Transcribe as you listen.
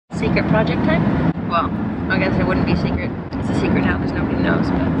secret project time? Well, I guess it wouldn't be secret. It's a secret now because nobody knows,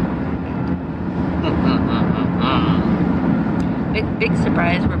 but... Big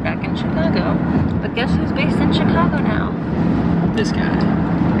surprise, we're back in Chicago. But guess who's based in Chicago now? This guy.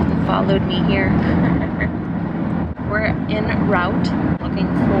 Who followed me here. We're en route looking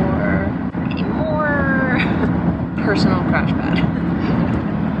for a more personal crash pad.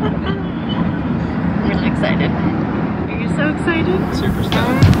 Really excited. Are you so excited? Super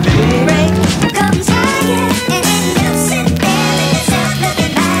stoked.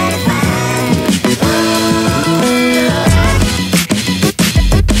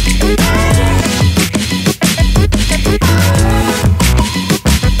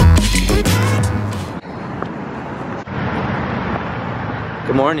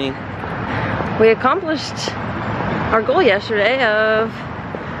 Good morning. We accomplished our goal yesterday of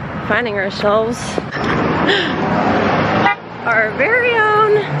finding ourselves our very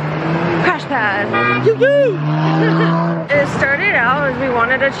own crash pad. It started out as we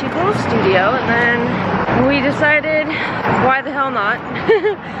wanted a cheap little studio, and then we decided, why the hell not?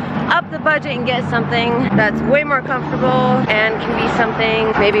 Up the budget and get something that's way more comfortable and can be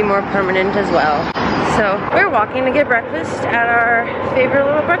something maybe more permanent as well. So we're walking to get breakfast at our favorite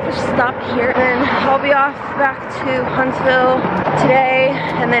little breakfast stop here, and I'll be off back to Huntsville today,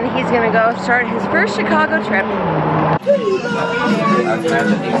 and then he's gonna go start his first Chicago trip.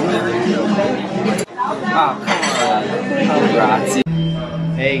 Oh, come on.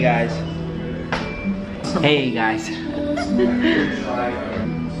 Hey guys. Hey guys.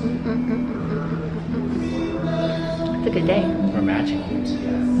 It's a good day. We're matching.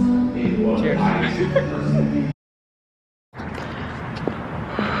 Cheers.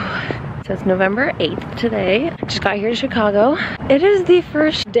 So it's November 8th today. Just got here to Chicago. It is the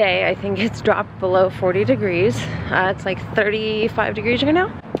first day I think it's dropped below 40 degrees. It's like 35 degrees right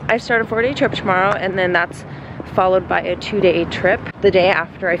now. I start a 4-day trip tomorrow, and then that's followed by a 2-day trip the day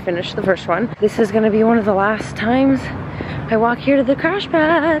after I finish the first one. This is gonna be one of the last times I walk here to the crash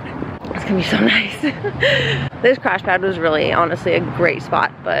pad. It's gonna be so nice. This crash pad was really, honestly, a great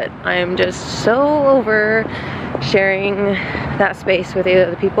spot, but I'm just so over sharing that space with the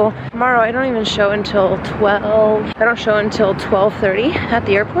other people. Tomorrow I don't even show until 12. I don't show until 12:30 at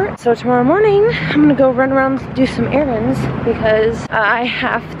the airport. So tomorrow morning I'm gonna go run around and do some errands because I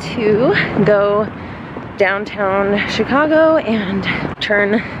have to go downtown Chicago and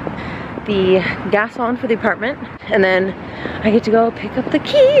turn the gas on for the apartment, and then I get to go pick up the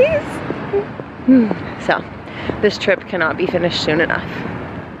keys. So this trip cannot be finished soon enough.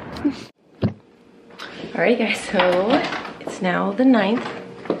 Alright guys, so it's now the 9th.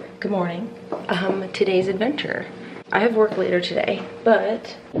 Good morning. Today's adventure. I have work later today,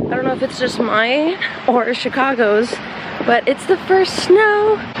 but I don't know if it's just mine or Chicago's, but it's the first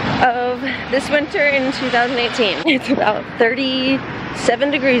snow of this winter in 2018. It's about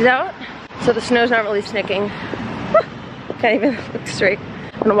 37 degrees out, so the snow's not really sticking. Can't even look straight.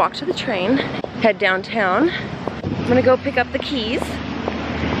 I'm gonna walk to the train, head downtown. I'm gonna go pick up the keys.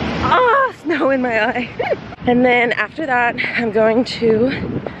 Ah, snow in my eye. And then after that, I'm going to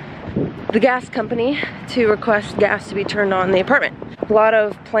the gas company to request gas to be turned on in the apartment. A lot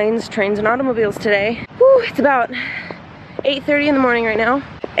of planes, trains, and automobiles today. Whew, it's about 8:30 in the morning right now,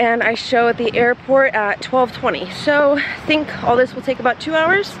 and I show at the airport at 12:20. So I think all this will take about 2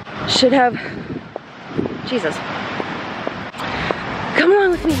 hours. Should have, Jesus. Come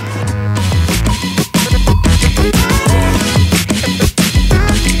along with me.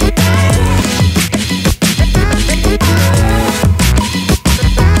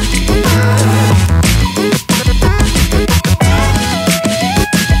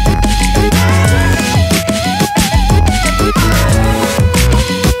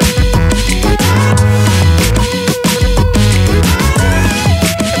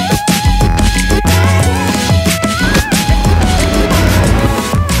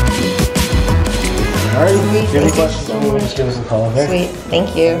 If you have any questions, just give us a call, okay? Sweet,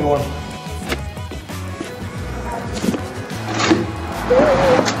 thank you. Everyone.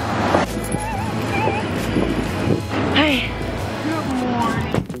 Hi.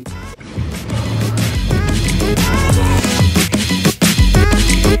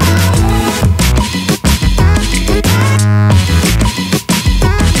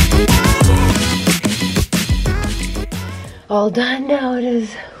 All done now. It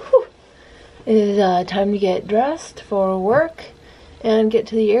is time to get dressed for work and get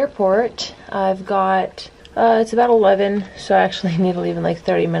to the airport. I've got, it's about 11, so I actually need to leave in like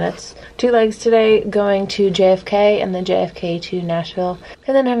 30 minutes. 2 legs today, going to JFK and then JFK to Nashville.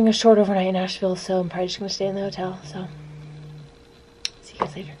 And then having a short overnight in Nashville, so I'm probably just gonna stay in the hotel, so. See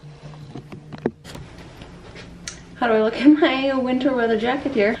later. How do I look in my winter weather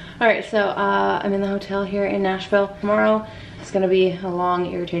jacket here? All right, so I'm in the hotel here in Nashville. Tomorrow is gonna be a long,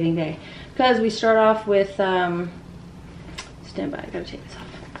 irritating day because we start off with, stand by, I gotta take this off.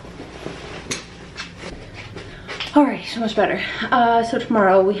 All right, so much better. So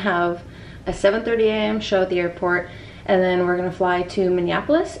tomorrow we have a 7:30 a.m. show at the airport, and then we're gonna fly to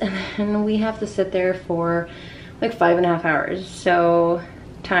Minneapolis, and then we have to sit there for like 5.5 hours. So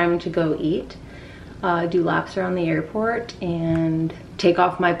time to go eat, do laps around the airport, and take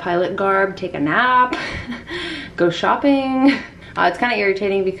off my pilot garb, take a nap, go shopping. It's kind of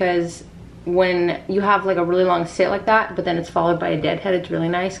irritating because when you have like a really long sit like that, but then it's followed by a deadhead, it's really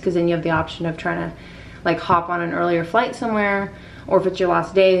nice because then you have the option of trying to like hop on an earlier flight somewhere, or if it's your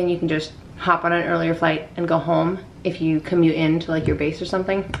last day, then you can just hop on an earlier flight and go home if you commute into like your base or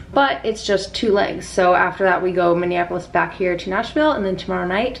something. But it's just 2 legs. So after that we go Minneapolis back here to Nashville, and then tomorrow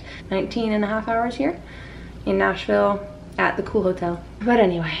night, 19.5 hours here in Nashville at the cool hotel. But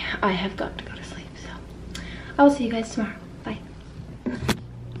anyway, I have got to go to sleep, so I will see you guys tomorrow. Bye.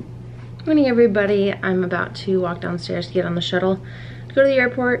 Morning everybody. I'm about to walk downstairs to get on the shuttle to go to the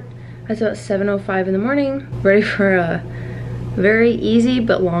airport. It's about 7:05 in the morning, ready for a very easy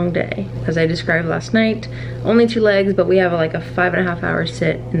but long day, as I described last night. Only 2 legs, but we have like a 5.5 hour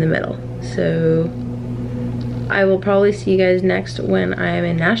sit in the middle. So I will probably see you guys next when I am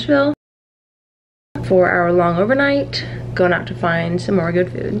in Nashville for our long overnight, going out to find some more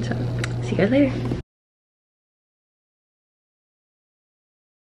good food. So see you guys later.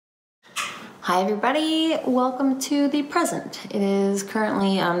 Hi everybody, welcome to the present. It is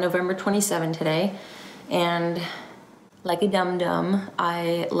currently November 27 today, and like a dum-dum,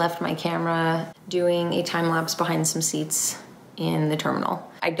 I left my camera doing a time-lapse behind some seats in the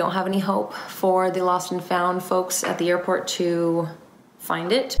terminal. I don't have any hope for the lost and found folks at the airport to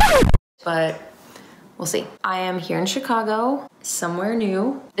find it, but we'll see. I am here in Chicago, somewhere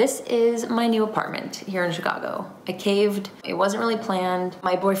new. This is my new apartment here in Chicago. I caved. It wasn't really planned.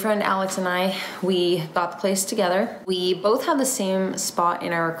 My boyfriend Alex and I, we got the place together. We both had the same spot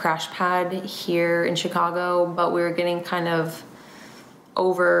in our crash pad here in Chicago, but we were getting kind of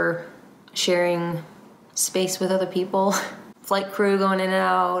over sharing space with other people. Flight crew going in and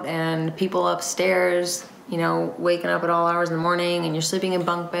out, and people upstairs, you know, waking up at all hours in the morning, and you're sleeping in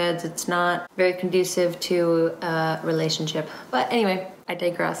bunk beds. It's not very conducive to a relationship. But anyway, I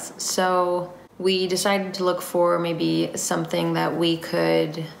digress. So we decided to look for maybe something that we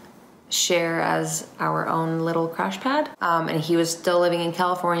could share as our own little crash pad. And he was still living in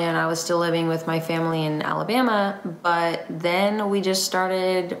California, and I was still living with my family in Alabama. But then we just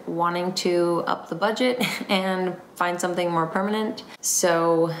started wanting to up the budget and find something more permanent.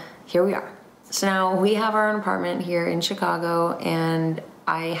 So here we are. So now we have our own apartment here in Chicago, and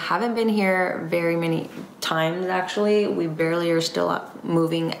I haven't been here very many times actually. We barely are still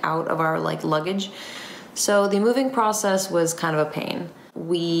moving out of our like luggage. So the moving process was kind of a pain.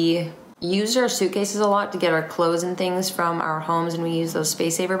 We used our suitcases a lot to get our clothes and things from our homes, and we used those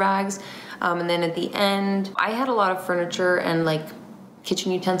space saver bags. And then at the end, I had a lot of furniture and like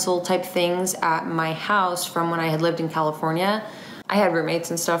kitchen utensil type things at my house from when I had lived in California. I had roommates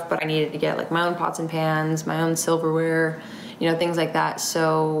and stuff, but I needed to get like my own pots and pans, my own silverware, you know, things like that.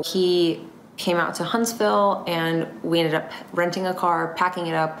 So he came out to Huntsville, and we ended up renting a car, packing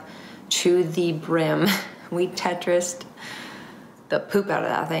it up to the brim. We Tetrised the poop out of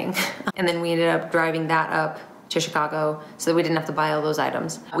that thing. And then we ended up driving that up to Chicago so that we didn't have to buy all those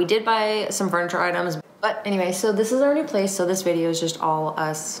items. We did buy some furniture items, but anyway, so this is our new place. So this video is just all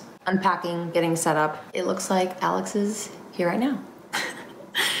us unpacking, getting set up. It looks like Alex is here right now.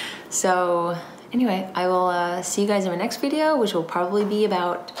 So anyway, I will see you guys in my next video, which will probably be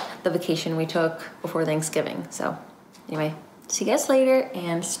about the vacation we took before Thanksgiving. So anyway, see you guys later,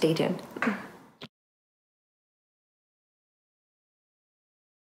 and stay tuned.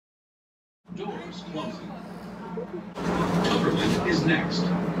 Doors closing. Cumberland is next.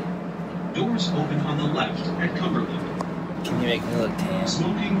 Doors open on the left at Cumberland. Can you make me look tan?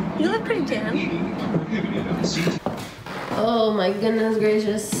 Smoking. You look pretty tan. Eating are prohibited on seats. Oh my goodness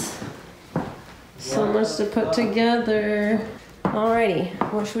gracious. So much to put together. Alrighty,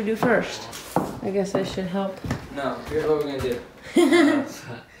 what should we do first? I guess I should help. No, here's what we're gonna do.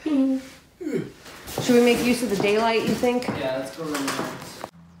 Should we make use of the daylight, you think? Yeah, let's go run around.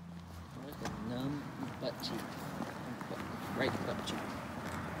 Numb butt cheek. Right butt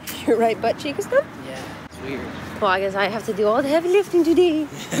cheek. Your right butt cheek is numb? Yeah, it's weird. Well, I guess I have to do all the heavy lifting today.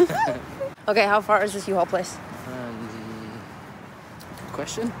 Okay, how far is this U-Haul place?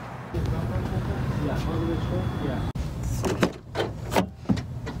 Question?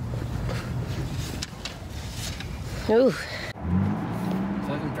 Ooh. I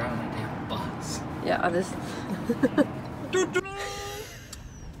feel like I'm driving a damn bus. Yeah, this.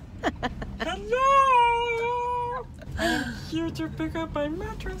 Hello! I'm here to pick up my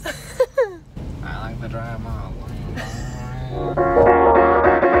mattress. I like to drive my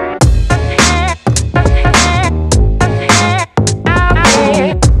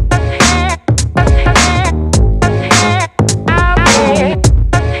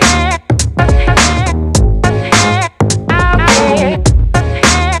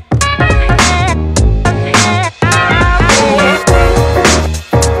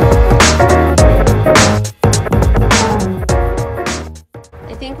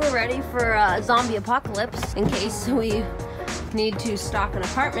zombie apocalypse in case we need to stock an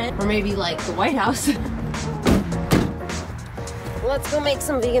apartment or maybe like the White House. Let's go make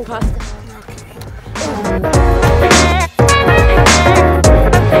some vegan pasta.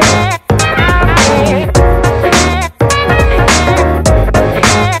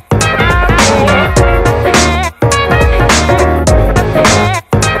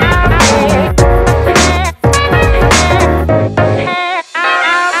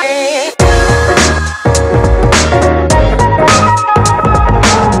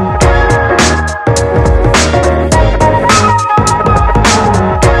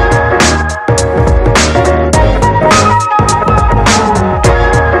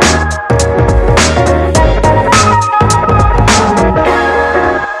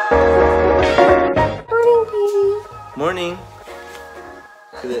 Morning.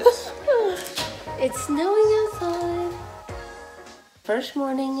 Look at this. It's snowing outside. First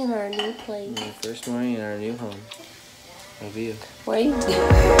morning in our new place. First morning in our new home. No view. Where are you?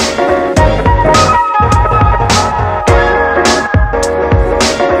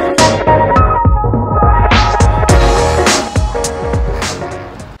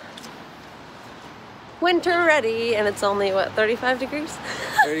 Winter ready, and it's only what, 35 degrees?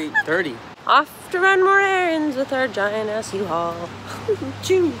 30. Off to run more errands with our giant ass U-Haul.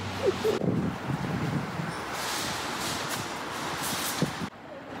 Choo!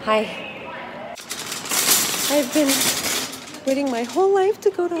 Hi. I've been waiting my whole life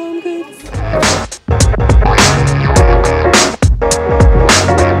to go to Home Goods.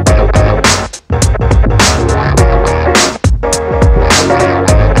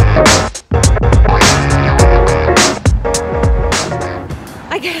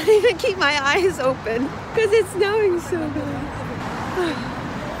 I can't even keep my eyes open because it's snowing so bad.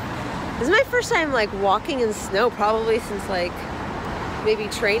 This is my first time like walking in snow probably since like maybe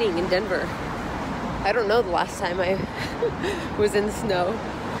training in Denver. I don't know the last time I was in snow.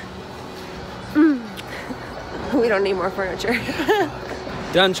 We don't need more furniture.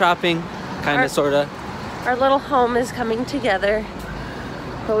 Done shopping, kinda, sorta. Our little home is coming together.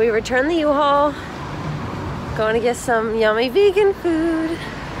 But we returned the U-Haul. Going to get some yummy vegan food.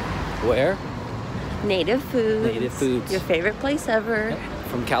 Where? Native Foods. Native Foods. Your favorite place ever.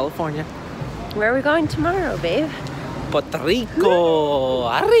 From California. Where are we going tomorrow, babe? Puerto Rico.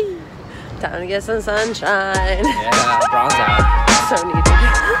 Arre. Time to get some sunshine. Yeah, bronze out. So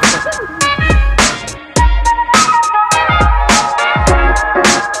needed.